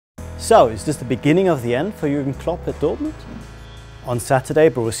So, is this the beginning of the end for Jürgen Klopp at Dortmund? On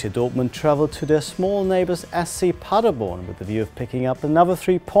Saturday, Borussia Dortmund travelled to their small neighbours SC Paderborn with the view of picking up another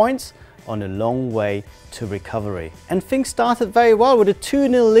 3 points on a long way to recovery. And things started very well with a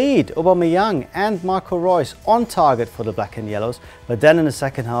 2-0 lead. Aubameyang and Marco Reus on target for the Black and Yellows, but then in the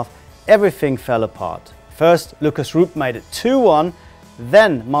second half, everything fell apart. First, Lucas Rupp made it 2-1,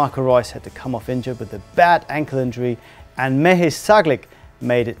 then Marco Reus had to come off injured with a bad ankle injury, and Mehis Saglic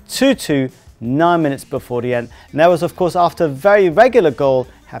made it 2-2 9 minutes before the end. And that was of course after a very regular goal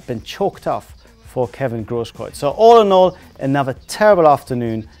had been chalked off for Kevin Grosskreutz. So all in all, another terrible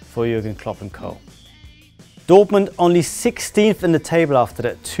afternoon for Jürgen Klopp and co. Dortmund only 16th in the table after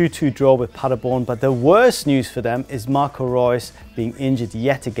that 2-2 draw with Paderborn, but the worst news for them is Marco Reus being injured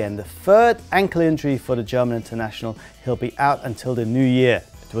yet again. The third ankle injury for the German international. He'll be out until the new year.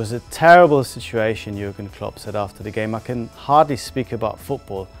 It was a terrible situation, Jürgen Klopp said after the game. I can hardly speak about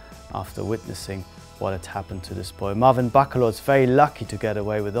football after witnessing what had happened to this boy. Marvin Bakalot's very lucky to get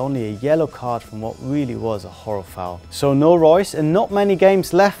away with only a yellow card from what really was a horror foul. So no Reus and not many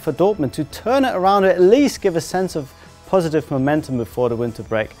games left for Dortmund to turn it around or at least give a sense of positive momentum before the winter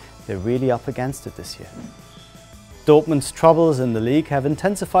break. They're really up against it this year. Dortmund's troubles in the league have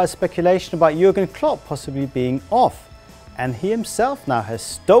intensified speculation about Jürgen Klopp possibly being off. And he himself now has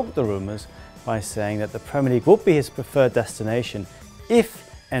stoked the rumours by saying that the Premier League would be his preferred destination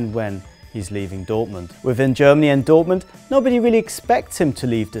if and when he's leaving Dortmund. Within Germany and Dortmund, nobody really expects him to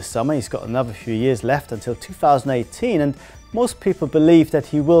leave this summer. He's got another few years left until 2018, and most people believe that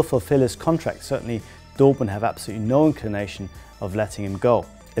he will fulfill his contract. Certainly Dortmund have absolutely no inclination of letting him go.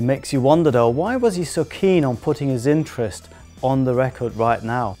 It makes you wonder though, why was he so keen on putting his interest on the record right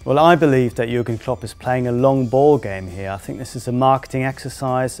now? Well, I believe that Jürgen Klopp is playing a long ball game here. I think this is a marketing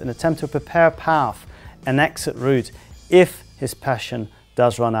exercise, an attempt to prepare a path, an exit route if his passion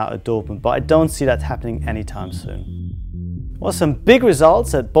does run out at Dortmund, but I don't see that happening anytime soon. Well, some big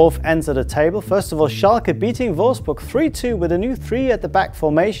results at both ends of the table. First of all, Schalke beating Wolfsburg 3-2 with a new 3 at the back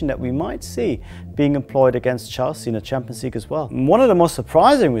formation that we might see being employed against Chelsea in the Champions League as well. And one of the most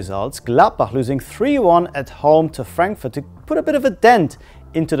surprising results, Gladbach losing 3-1 at home to Frankfurt to put a bit of a dent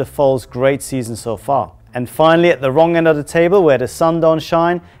into the Foals' great season so far. And finally, at the wrong end of the table, where the sun don't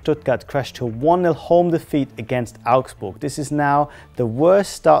shine, Stuttgart crashed to a 1-0 home defeat against Augsburg. This is now the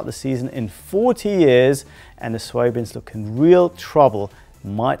worst start of the season in 40 years, and the Swabians look in real trouble,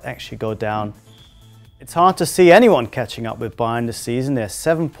 might actually go down. It's hard to see anyone catching up with Bayern this season. They're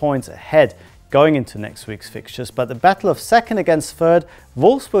 7 points ahead going into next week's fixtures, but the battle of second against third,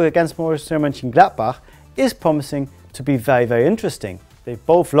 Wolfsburg against Borussia Mönchengladbach, is promising to be very, very interesting. They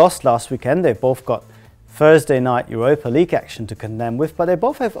both lost last weekend. They both got Thursday night Europa League action to contend with, but they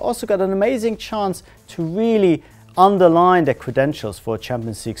both have also got an amazing chance to really underline their credentials for a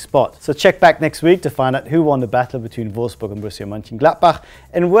Champions League spot. So check back next week to find out who won the battle between Wolfsburg and Borussia Mönchengladbach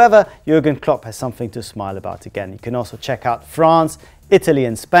and whether Jürgen Klopp has something to smile about again. You can also check out France, Italy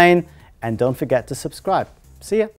and Spain, and don't forget to subscribe. See ya!